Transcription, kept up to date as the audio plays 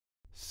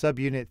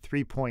Subunit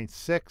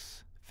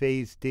 3.6,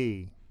 Phase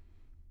D.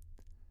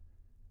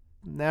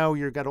 Now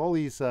you've got all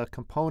these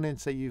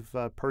components that you've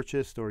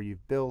purchased or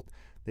you've built.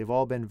 They've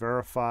all been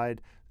verified.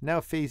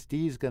 Now Phase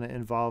D is going to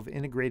involve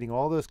integrating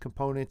all those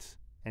components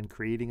and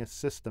creating a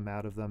system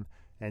out of them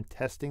and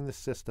testing the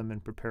system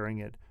and preparing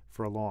it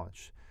for a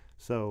launch.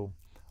 So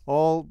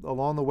all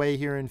along the way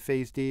here in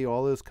Phase D,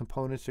 all those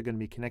components are going to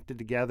be connected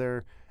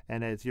together.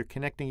 And as you're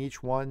connecting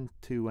each one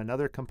to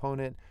another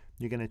component,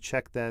 you're going to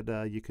check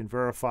that you can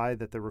verify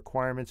that the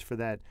requirements for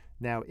that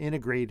now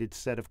integrated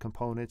set of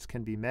components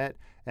can be met.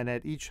 And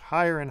at each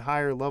higher and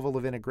higher level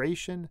of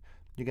integration,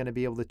 you're going to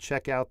be able to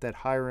check out that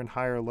higher and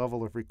higher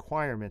level of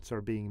requirements are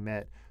being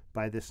met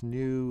by this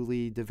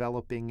newly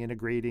developing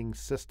integrating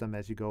system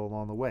as you go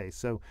along the way.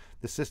 So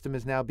the system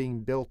is now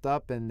being built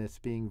up and it's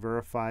being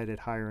verified at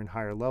higher and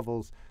higher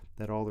levels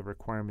that all the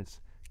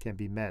requirements can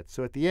be met.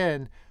 So at the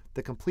end,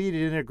 the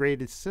completed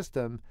integrated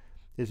system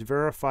is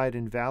verified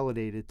and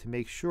validated to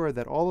make sure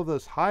that all of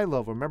those high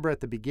level, remember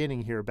at the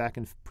beginning here, back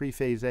in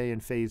pre-phase A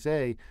and phase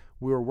A,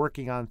 we were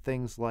working on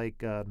things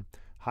like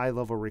high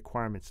level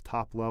requirements,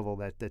 top level,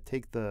 that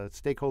take the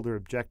stakeholder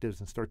objectives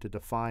and start to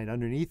define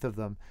underneath of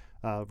them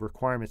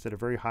requirements at a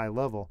very high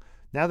level.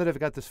 Now that I've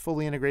got this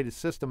fully integrated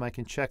system, I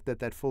can check that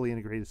that fully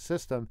integrated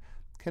system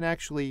can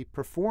actually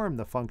perform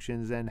the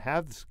functions and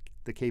have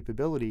the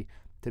capability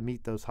to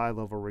meet those high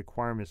level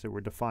requirements that were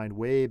defined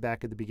way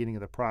back at the beginning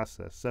of the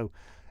process. So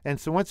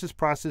once this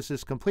process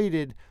is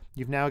completed,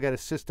 you've now got a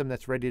system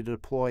that's ready to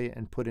deploy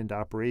and put into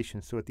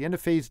operation. So at the end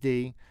of Phase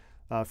D,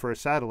 for a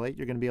satellite,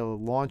 you're going to be able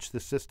to launch the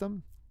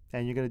system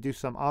and you're going to do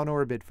some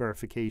on-orbit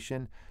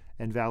verification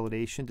and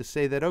validation to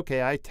say that,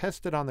 okay, I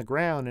tested on the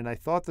ground and I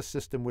thought the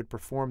system would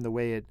perform the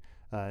way it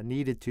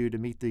needed to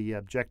meet the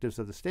objectives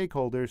of the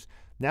stakeholders.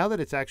 Now that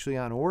it's actually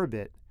on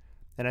orbit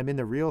and I'm in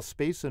the real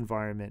space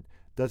environment,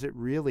 does it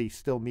really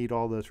still meet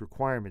all those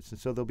requirements? And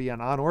so there'll be an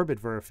on-orbit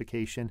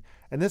verification,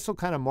 and this will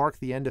kind of mark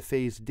the end of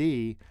Phase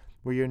D,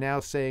 where you're now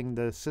saying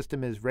the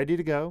system is ready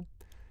to go.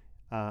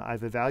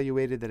 I've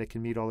evaluated that it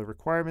can meet all the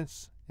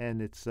requirements,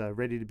 and it's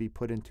ready to be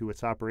put into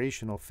its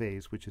operational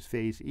phase, which is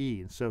Phase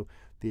E. And so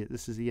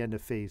this is the end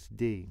of Phase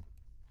D.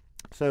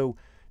 So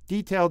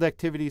detailed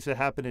activities that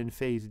happen in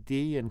Phase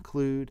D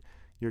include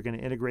you're going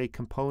to integrate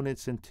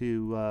components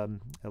into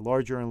a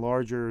larger and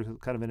larger,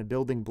 kind of in a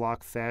building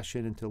block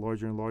fashion, into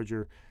larger and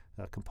larger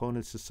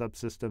components to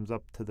subsystems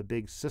up to the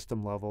big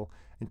system level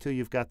until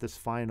you've got this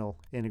final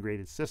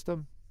integrated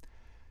system.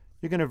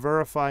 You're going to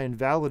verify and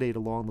validate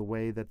along the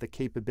way that the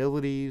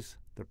capabilities,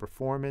 the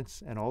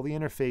performance, and all the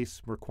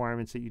interface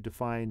requirements that you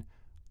define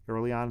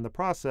early on in the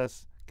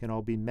process can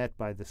all be met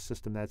by the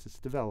system as it's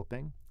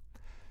developing.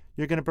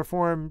 You're going to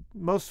perform,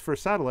 for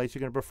satellites, you're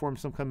going to perform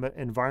some kind of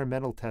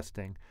environmental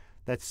testing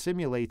that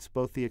simulates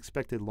both the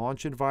expected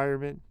launch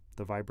environment,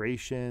 the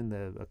vibration,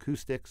 the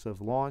acoustics of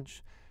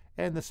launch,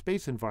 and the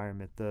space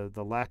environment,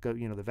 the lack of,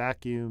 the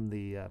vacuum,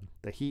 the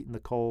heat and the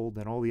cold,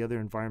 and all the other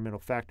environmental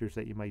factors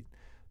that you might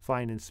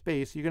find in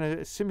space. You're going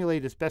to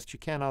simulate as best you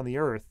can on the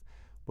Earth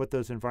what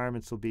those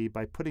environments will be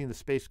by putting the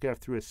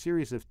spacecraft through a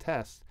series of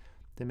tests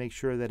to make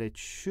sure that it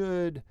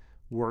should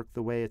work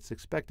the way it's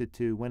expected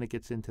to when it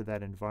gets into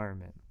that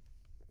environment.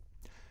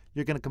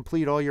 You're going to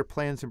complete all your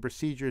plans and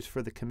procedures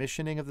for the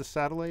commissioning of the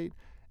satellite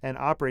and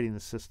operating the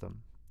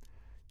system.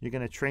 You're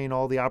going to train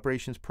all the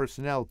operations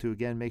personnel to,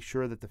 again, make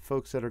sure that the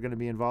folks that are going to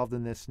be involved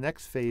in this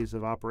next phase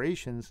of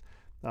operations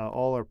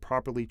all are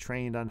properly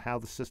trained on how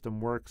the system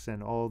works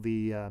and all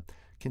the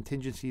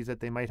contingencies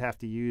that they might have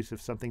to use if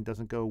something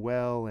doesn't go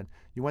well. And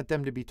you want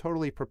them to be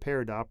totally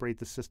prepared to operate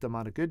the system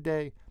on a good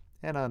day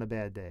and on a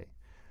bad day.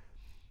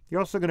 You're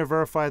also going to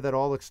verify that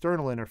all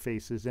external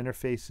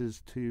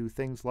interfaces to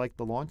things like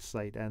the launch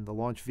site and the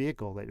launch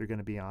vehicle that you're going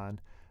to be on,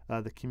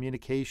 the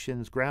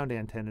communications ground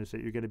antennas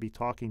that you're going to be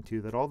talking to,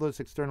 that all those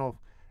external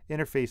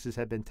interfaces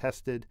have been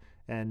tested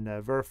and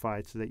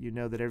verified so that you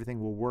know that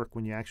everything will work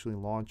when you actually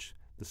launch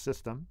the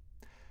system.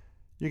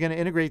 You're going to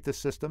integrate the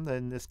system.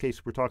 In this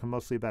case, we're talking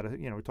mostly about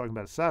we're talking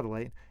about a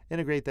satellite.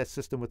 Integrate that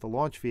system with the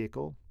launch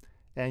vehicle,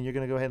 and you're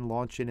going to go ahead and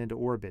launch it into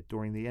orbit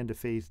during the end of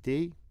Phase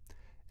D.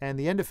 And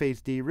the end of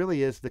Phase D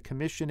really is the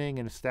commissioning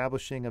and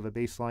establishing of a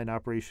baseline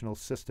operational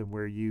system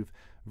where you've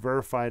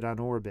verified on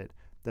orbit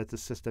that the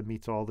system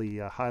meets all the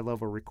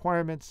high-level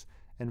requirements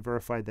and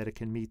verified that it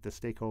can meet the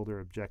stakeholder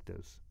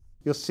objectives.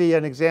 You'll see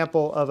an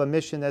example of a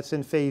mission that's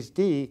in Phase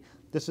D.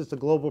 This is the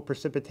Global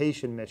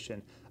Precipitation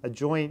Mission, a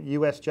joint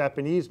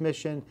U.S.-Japanese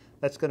mission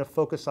that's going to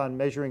focus on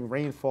measuring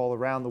rainfall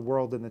around the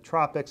world in the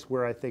tropics,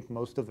 where I think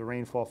most of the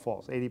rainfall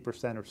falls,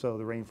 80% or so of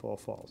the rainfall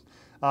falls.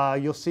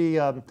 You'll see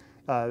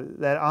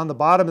that on the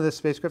bottom of this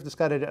spacecraft, it's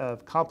got a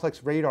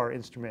complex radar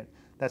instrument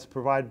that's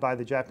provided by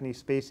the Japanese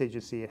Space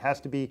Agency. It has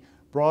to be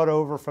brought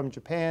over from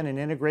Japan and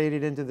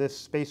integrated into this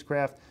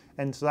spacecraft.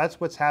 And so that's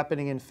what's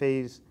happening in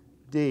Phase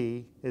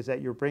D, is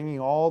that you're bringing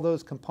all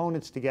those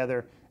components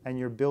together and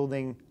you're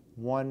building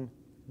one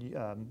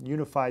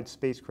unified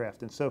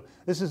spacecraft. And so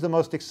this is the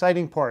most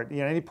exciting part.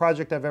 Any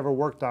project I've ever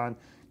worked on,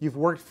 you've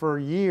worked for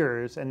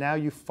years, and now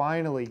you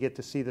finally get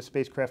to see the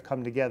spacecraft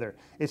come together.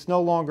 It's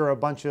no longer a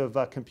bunch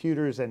of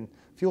computers and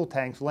fuel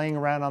tanks laying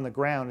around on the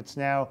ground. It's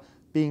now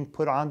being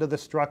put onto the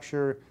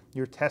structure.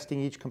 You're testing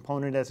each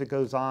component as it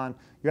goes on.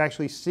 You're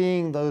actually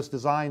seeing those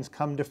designs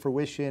come to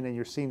fruition, and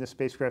you're seeing the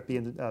spacecraft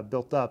being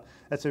built up.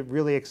 That's a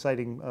really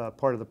exciting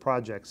part of the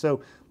project.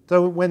 So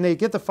when they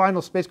get the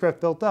final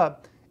spacecraft built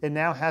up, it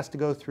now has to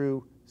go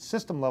through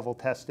system level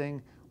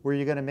testing, where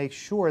you're going to make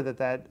sure that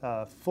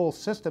that full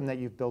system that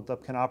you've built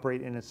up can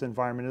operate in its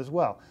environment as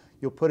well.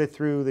 You'll put it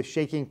through the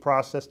shaking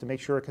process to make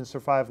sure it can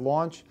survive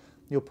launch.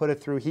 You'll put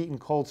it through heat and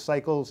cold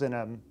cycles in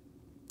a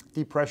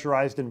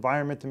depressurized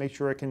environment to make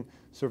sure it can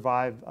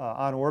survive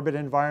on-orbit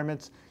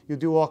environments. You'll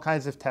do all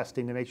kinds of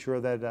testing to make sure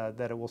that,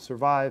 that it will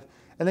survive.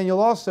 And then you'll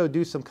also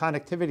do some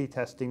connectivity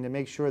testing to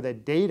make sure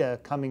that data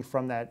coming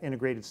from that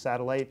integrated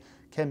satellite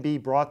can be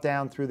brought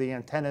down through the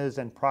antennas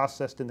and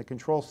processed in the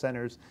control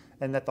centers,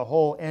 and that the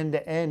whole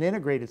end-to-end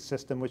integrated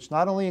system, which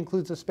not only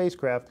includes the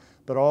spacecraft,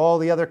 but all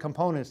the other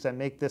components that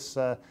make this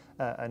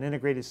an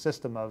integrated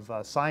system of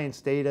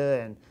science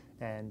data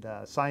and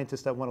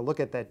scientists that want to look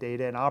at that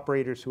data and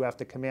operators who have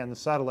to command the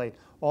satellite,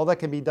 all that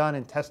can be done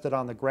and tested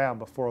on the ground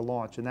before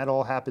launch. And that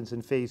all happens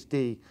in Phase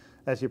D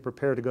as you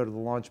prepare to go to the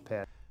launch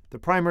pad. The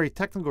primary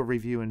technical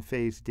review in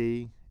Phase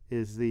D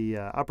is the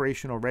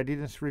operational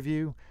readiness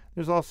review.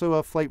 There's also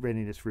a flight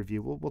readiness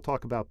review. We'll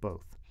talk about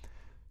both.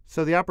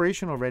 So the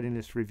operational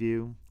readiness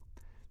review,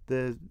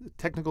 the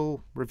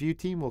technical review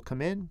team will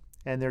come in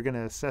and they're going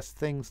to assess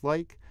things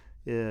like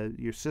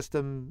your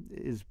system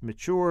is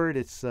matured,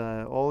 it's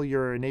all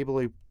your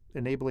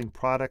enabling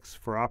products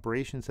for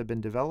operations have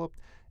been developed,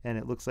 and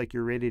it looks like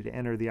you're ready to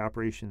enter the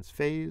operations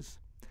phase.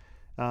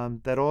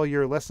 That all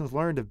your lessons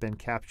learned have been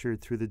captured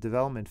through the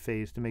development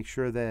phase to make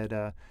sure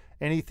that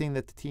anything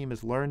that the team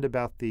has learned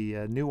about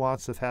the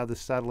nuance of how the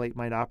satellite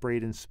might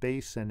operate in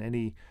space and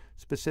any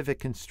specific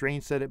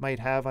constraints that it might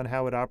have on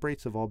how it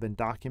operates have all been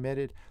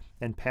documented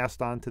and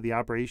passed on to the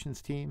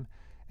operations team.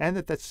 And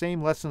that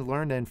same lessons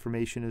learned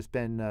information has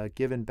been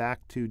given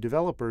back to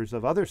developers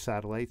of other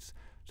satellites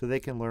so they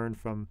can learn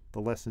from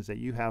the lessons that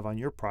you have on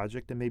your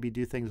project and maybe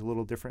do things a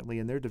little differently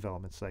in their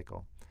development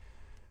cycle.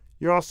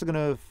 You're also going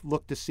to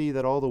look to see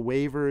that all the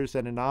waivers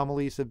and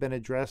anomalies have been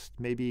addressed.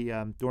 Maybe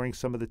during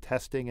some of the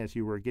testing as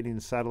you were getting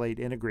the satellite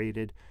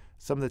integrated,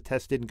 some of the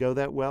tests didn't go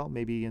that well.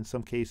 Maybe in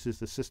some cases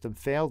the system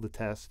failed the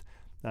test,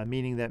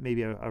 meaning that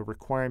maybe a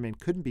requirement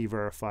couldn't be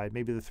verified.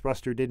 Maybe the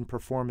thruster didn't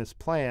perform as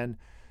planned.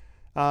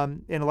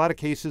 In a lot of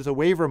cases, a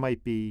waiver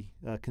might be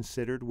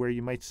considered where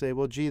you might say,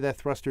 well, gee, that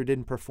thruster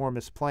didn't perform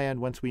as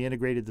planned once we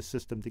integrated the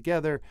system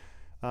together.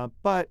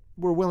 But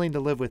we're willing to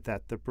live with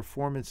that. The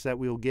performance that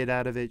we'll get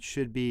out of it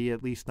should be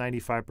at least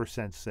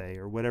 95%, say,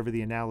 or whatever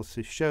the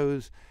analysis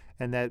shows,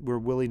 and that we're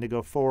willing to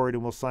go forward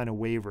and we'll sign a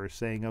waiver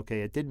saying,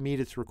 okay, it didn't meet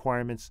its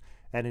requirements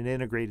at an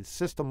integrated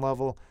system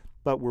level,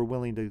 but we're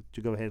willing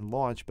to go ahead and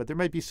launch. But there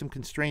might be some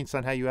constraints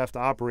on how you have to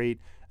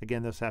operate.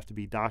 Again, those have to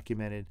be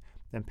documented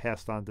and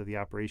passed on to the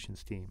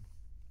operations team.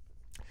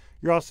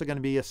 You're also going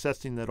to be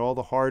assessing that all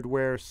the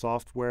hardware,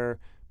 software,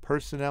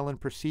 personnel, and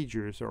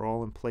procedures are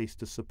all in place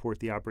to support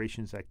the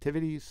operations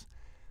activities.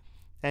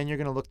 And you're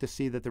going to look to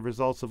see that the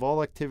results of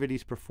all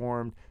activities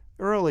performed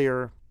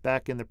earlier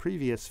back in the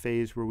previous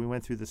phase where we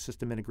went through the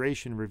system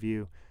integration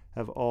review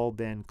have all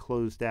been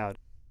closed out.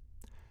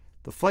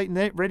 The flight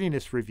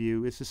readiness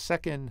review is the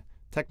second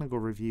technical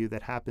review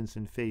that happens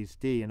in Phase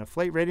D, and a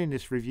flight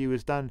readiness review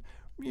is done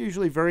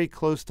usually very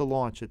close to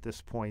launch at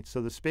this point.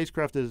 So the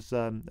spacecraft is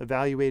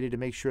evaluated to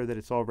make sure that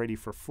it's all ready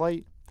for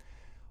flight.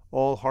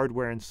 All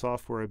hardware and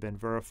software have been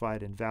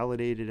verified and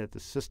validated at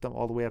the system,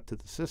 all the way up to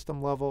the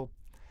system level.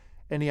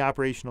 Any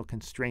operational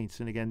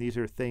constraints, and again, these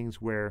are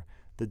things where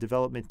the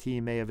development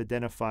team may have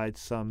identified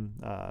some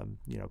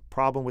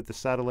problem with the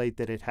satellite,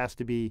 that it has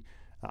to be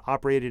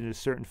operated in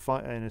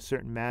a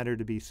certain manner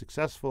to be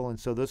successful, and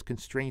so those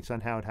constraints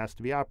on how it has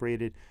to be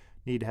operated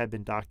need to have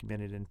been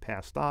documented and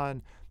passed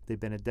on. They've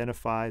been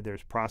identified.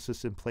 There's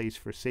process in place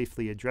for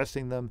safely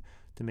addressing them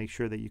to make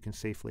sure that you can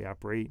safely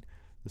operate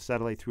the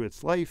satellite through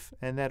its life,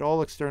 and that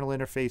all external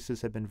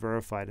interfaces have been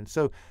verified. And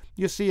so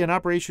you'll see an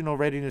operational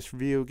readiness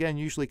review, again,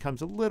 usually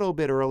comes a little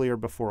bit earlier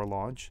before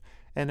launch.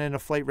 And in a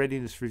flight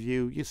readiness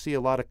review, you see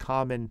a lot of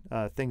common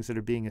things that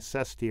are being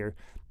assessed here.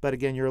 But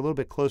again, you're a little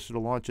bit closer to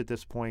launch at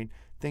this point.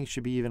 Things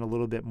should be even a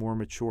little bit more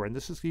mature. And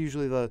this is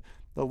usually the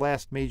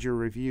last major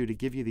review to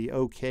give you the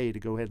okay to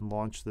go ahead and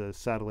launch the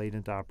satellite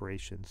into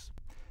operations.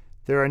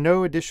 There are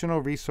no additional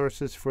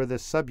resources for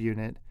this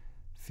subunit.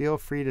 Feel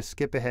free to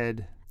skip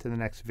ahead to the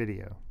next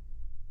video.